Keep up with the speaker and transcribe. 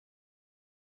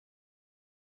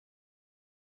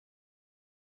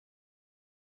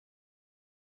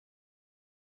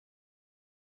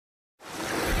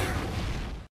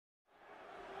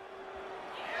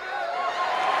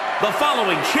The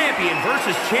following champion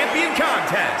versus champion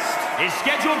contest is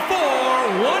scheduled for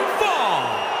one fall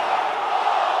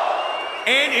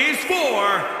and is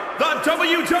for the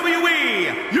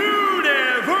WWE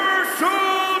Universal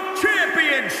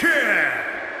Championship.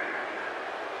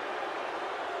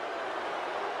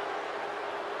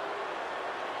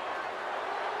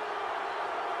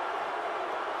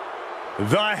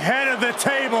 The head of the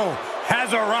table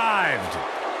has arrived.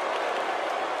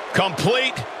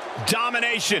 Complete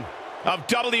domination of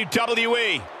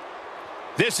WWE.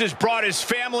 This has brought his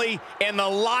family and the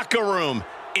locker room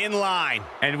in line.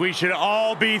 And we should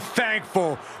all be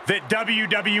thankful that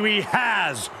WWE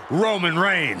has Roman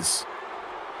Reigns.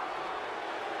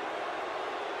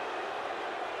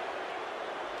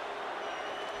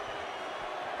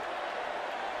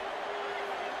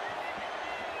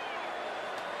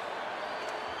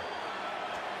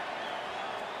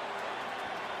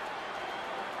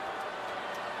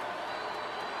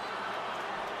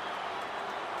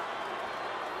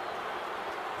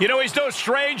 You know, he's no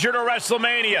stranger to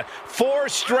WrestleMania. 4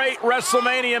 straight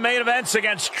WrestleMania main events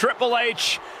against Triple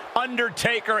H,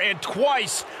 Undertaker, and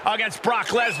twice against Brock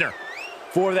Lesnar.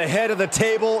 For the head of the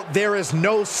table, there is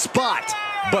no spot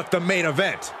but the main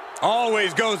event.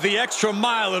 Always goes the extra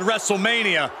mile at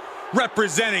WrestleMania,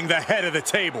 representing the head of the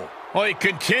table. Well, he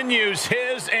continues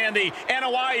his and the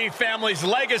Anoa'i family's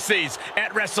legacies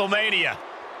at WrestleMania.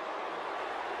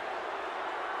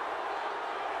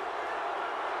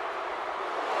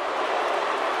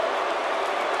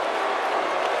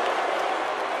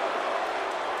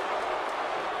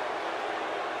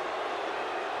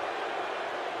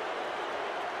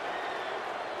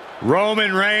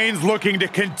 Roman Reigns looking to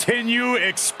continue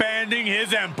expanding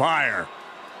his empire.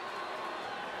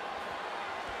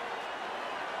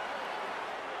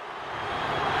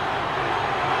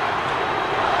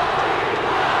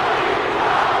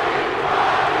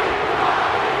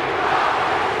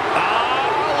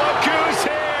 Look who's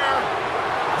here!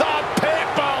 The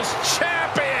People's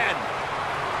Champion!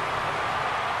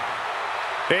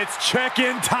 It's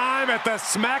check-in time at the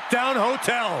SmackDown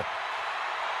Hotel.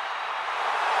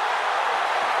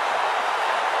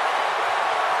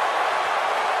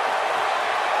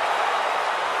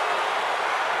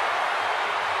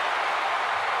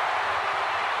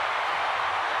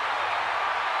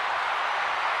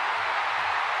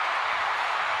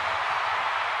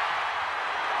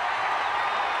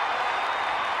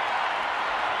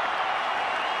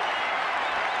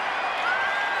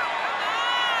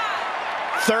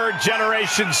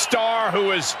 Third-generation star who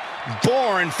was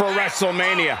born for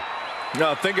WrestleMania.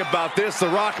 Now think about this, The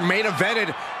Rock main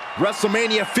evented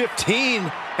WrestleMania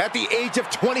 15 at the age of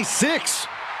 26.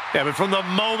 Yeah, but from the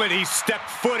moment he stepped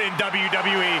foot in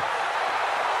WWE,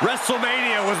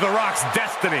 WrestleMania was The Rock's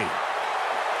destiny.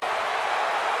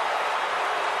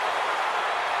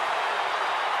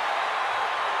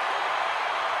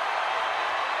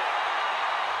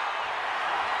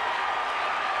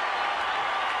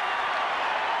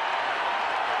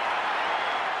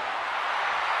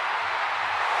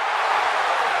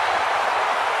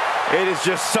 It is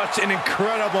just such an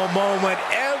incredible moment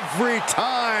every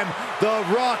time The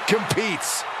Rock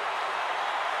competes.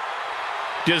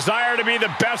 Desire to be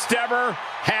the best ever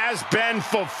has been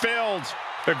fulfilled.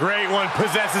 The Great One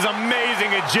possesses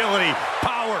amazing agility,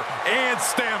 power, and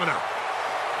stamina.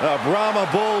 Brahma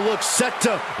Bull looks set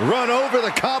to run over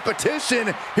the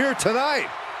competition here tonight.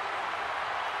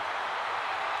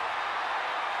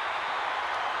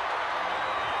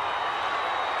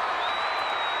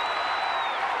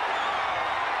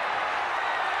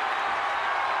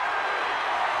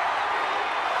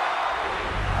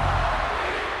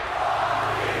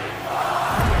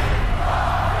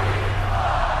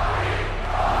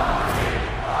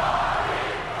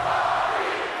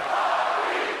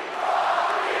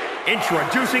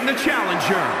 Introducing the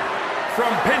challenger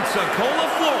from Pensacola,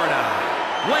 Florida,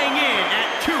 weighing in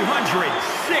at 265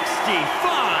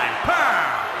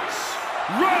 pounds,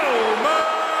 Roman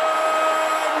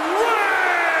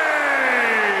Reigns!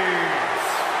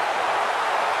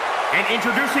 And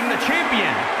introducing the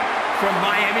champion from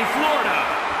Miami, Florida,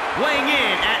 weighing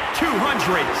in at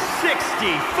 265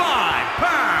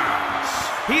 pounds,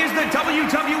 he is the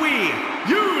WWE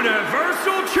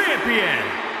Universal Champion,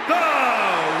 The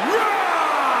Rock!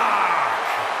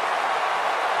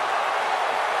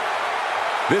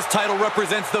 This title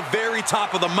represents the very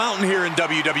top of the mountain here in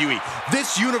WWE.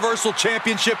 This Universal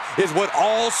Championship is what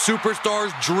all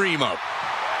superstars dream of.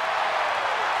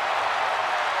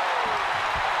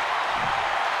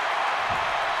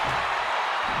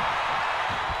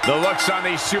 The looks on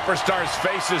these superstars'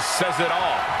 faces says it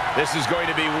all. This is going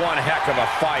to be one heck of a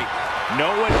fight. No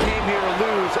one came here to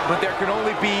lose, but there can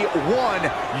only be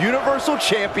one Universal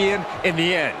Champion in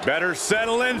the end. Better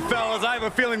settle in, fellas. I have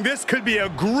a feeling this could be a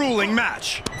grueling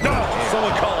match. No,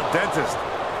 someone call a dentist.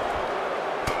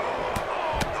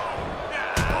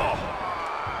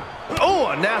 Oh,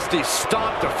 a nasty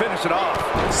stomp to finish it off.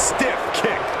 Stiff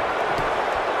kick.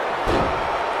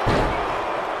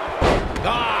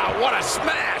 Ah, what a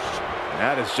smash!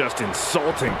 That is just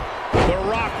insulting. The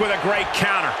Rock with a great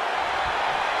counter.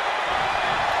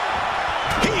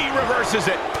 He reverses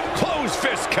it. Closed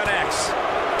fist connects.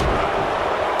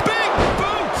 Big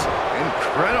boot!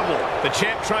 Incredible. The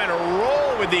champ trying to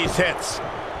roll with these hits.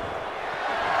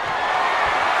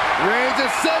 Reigns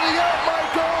is setting up,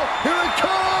 Michael. Here it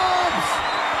comes.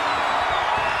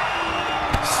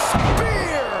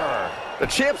 Spear. The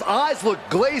champ's eyes look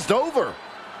glazed over.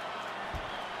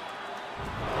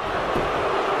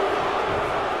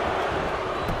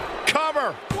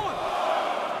 Cover. 1,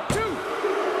 2.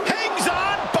 Hangs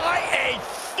on by a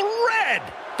thread.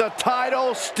 The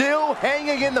title still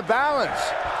hanging in the balance.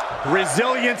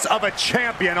 Resilience of a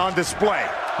champion on display.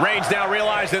 Reigns now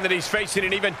realizing that he's facing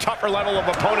an even tougher level of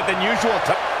opponent than usual.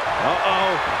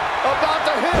 Uh-oh. About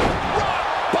to hit. Rock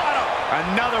bottom.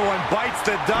 Another one bites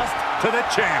the dust to the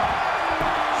champ.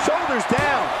 Shoulders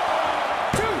down.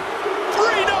 2,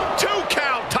 3, no, 2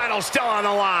 count. Title still on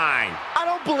the line. I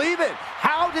don't believe it.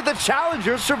 How did the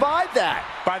challengers survive that?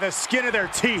 By the skin of their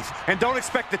teeth. And don't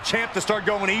expect the champ to start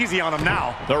going easy on him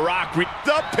now. The Rock,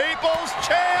 The People's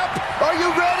Champ! Are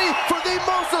you ready for the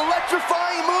most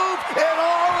electrifying move in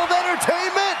all of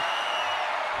entertainment?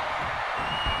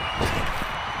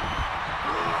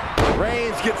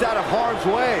 Reigns gets out of harm's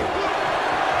way.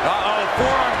 Uh-oh,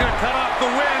 forearm's gonna cut off the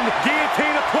wind.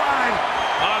 Guillotine applied.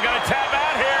 I'm gonna tap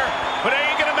out here, but it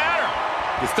ain't gonna matter.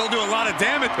 You still do a lot of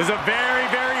damage. It was a very,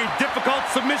 very difficult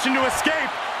submission to escape,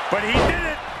 but he did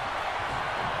it.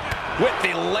 With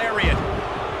the lariat.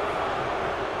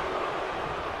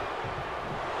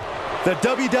 The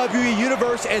WWE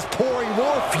Universe is pouring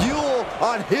more fuel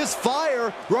on his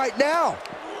fire right now.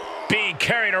 Being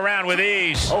carried around with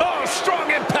ease. Oh,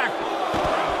 strong impact.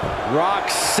 Rock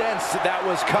sensed that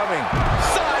was coming.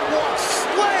 Sidewalk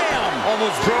slam.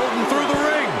 Almost drove him through the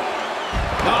ring.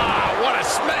 Ah, what a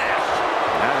smash.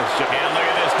 That is just... And look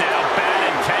at this now. Bad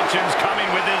intentions coming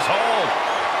with this hold.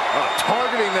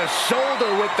 targeting the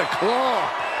shoulder with the claw.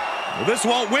 Well, this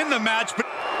won't win the match, but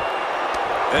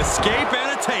escape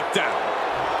and a takedown.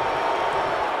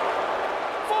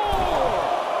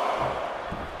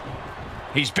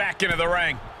 He's back into the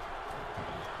ring.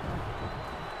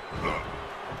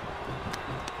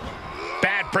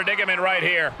 Bad predicament right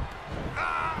here.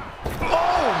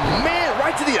 Oh, man,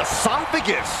 right to the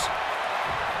esophagus.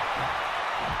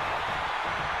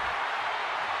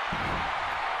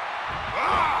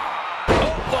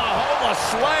 Oklahoma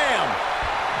slam.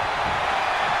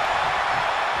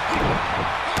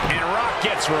 And Rock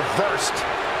gets reversed.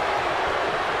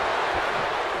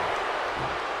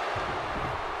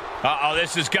 Uh-oh,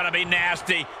 this is going to be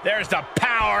nasty. There's the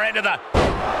power into the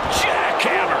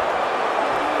jackhammer.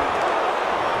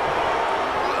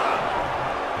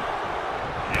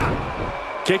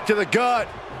 Kick to the gut.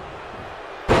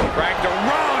 Cracked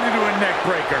around into a neck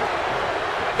breaker.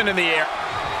 And in the air.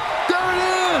 There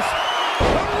it is.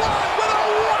 The Rock with a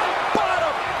rock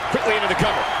bottom. Quickly into the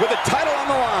cover with the title on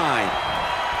the line.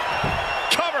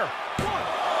 Cover.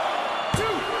 1,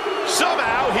 2.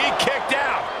 Somehow he kicked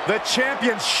out. The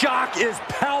champion's shock is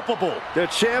palpable. The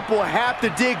champ will have to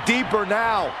dig deeper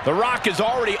now. The Rock is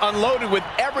already unloaded with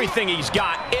everything he's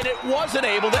got, and it wasn't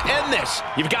able to end this.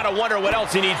 You've got to wonder what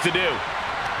else he needs to do.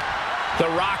 The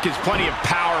Rock has plenty of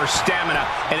power, stamina,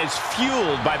 and is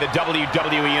fueled by the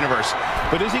WWE Universe.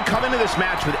 But does he come into this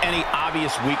match with any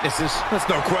obvious weaknesses? That's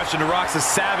no question. The Rock's a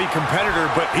savvy competitor,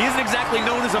 but he isn't exactly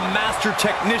known as a master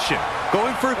technician.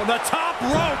 Going for the top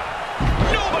rope.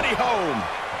 Nobody home.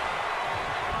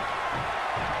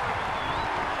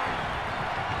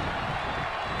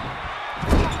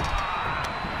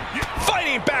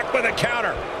 Fighting back with a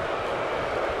counter.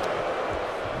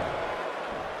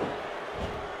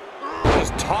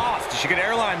 Just tossed. She get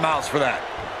airline miles for that.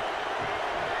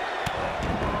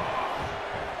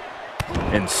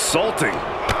 Insulting.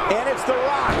 And it's The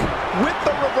Rock with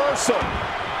the reversal.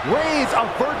 Reigns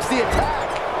averts the attack.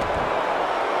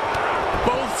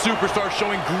 Both superstars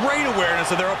showing great awareness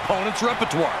of their opponent's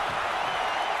repertoire.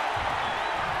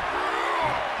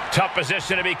 Tough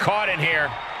position to be caught in here.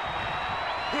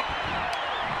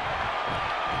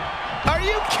 Are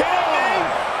you kidding me?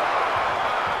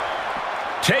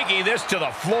 Taking this to the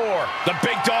floor. The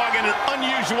big dog in an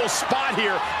unusual spot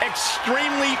here.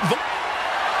 Extremely...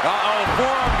 Uh-oh,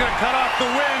 forearm's gonna cut off the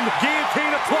wind.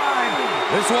 Guillotine applied.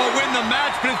 This won't win the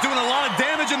match, but it's doing a lot of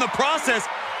damage in the process.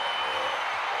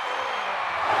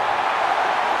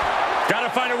 Gotta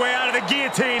find a way out of the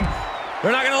guillotine.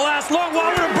 They're not gonna last long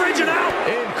while they're bridging out.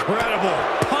 Incredible.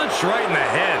 Punch right in the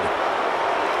head.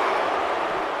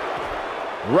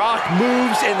 Rock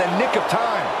moves in the nick of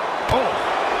time. Oh.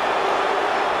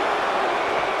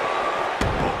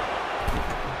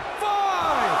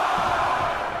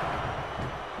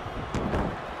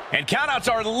 And countouts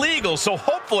are legal, so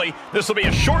hopefully this will be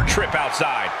a short trip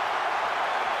outside.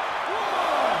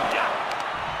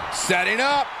 Setting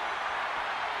up.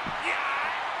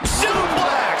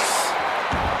 Suplex.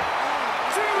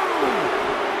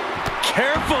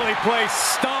 Carefully placed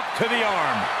stomp to the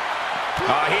arm.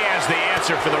 He has the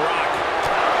answer for The Rock.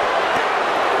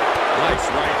 Nice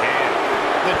right hand.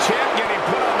 The champ getting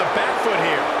put on the back foot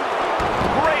here.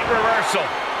 Great reversal.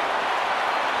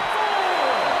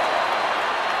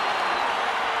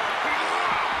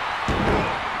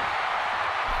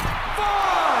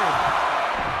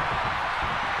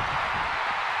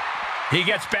 He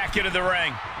gets back into the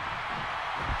ring.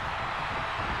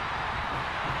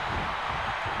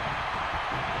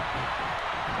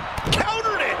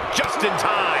 Countered it just in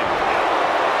time.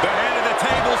 The hand of the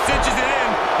table cinches it in.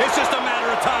 It's just a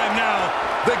matter of time now.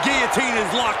 The guillotine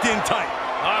is locked in tight.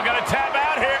 I'm gonna tap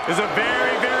out here. It's a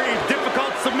very, very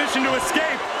difficult submission to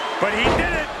escape, but he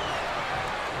did it.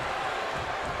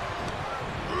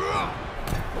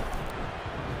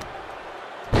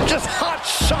 Just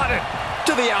hot-shotted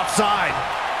to the outside.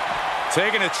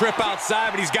 Taking a trip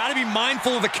outside, but he's got to be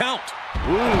mindful of the count.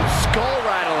 Ooh, skull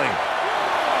rattling.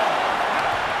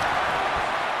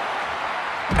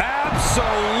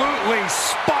 Absolutely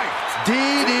spiked.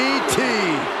 DDT.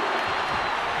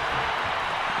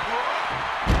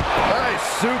 Nice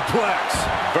suplex.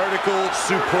 Vertical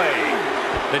suplex.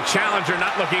 The challenger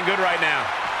not looking good right now.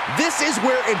 This is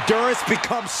where endurance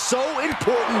becomes so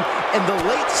important in the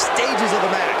late stages of the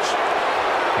match.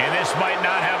 And this might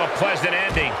not have a pleasant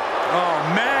ending. Oh,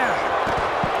 man.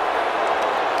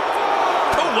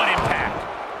 Oh, what impact.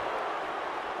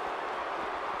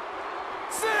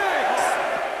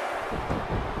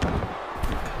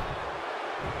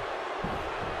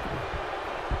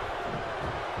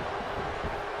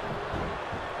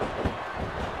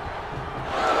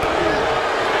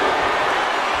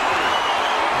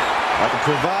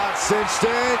 Cravat cinched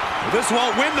in. This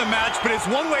won't win the match, but it's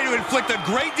one way to inflict a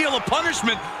great deal of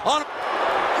punishment on...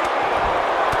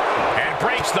 And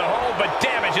breaks the hold, but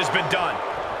damage has been done.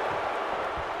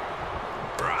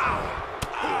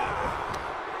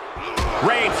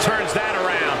 Reigns turns that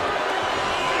around.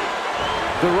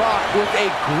 The Rock with a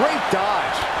great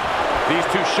dodge. These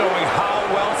two showing how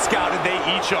well scouted they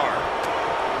each are.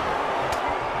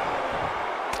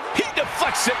 He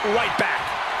deflects it right back.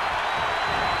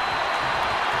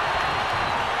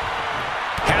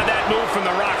 Had that move from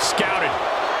The Rock scouted.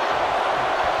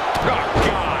 Oh,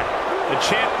 God. The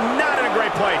champ not in a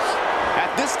great place. At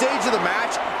this stage of the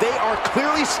match, they are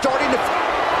clearly starting to...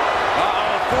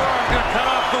 Uh-oh, forearm's gonna cut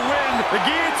off the wind. The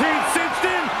guillotine cinched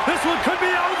in. This one could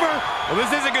be over. Well,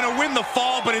 this isn't going to win the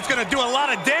fall, but it's going to do a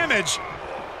lot of damage.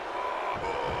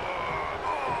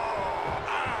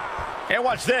 And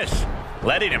watch this.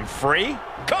 Letting him free.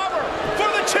 Cover for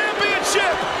the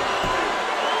championship.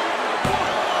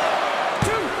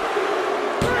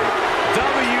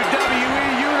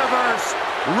 WWE Universe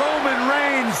Roman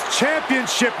Reigns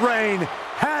championship reign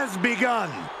has begun.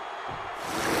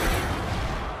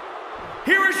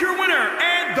 Here is your winner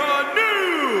and the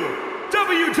new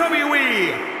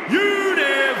WWE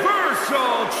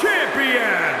Universal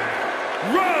Champion,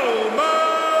 Roman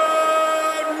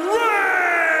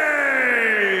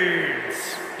Reigns.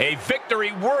 A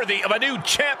victory worthy of a new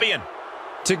champion.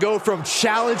 To go from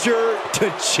challenger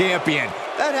to champion.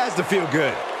 That has to feel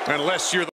good. Unless you're the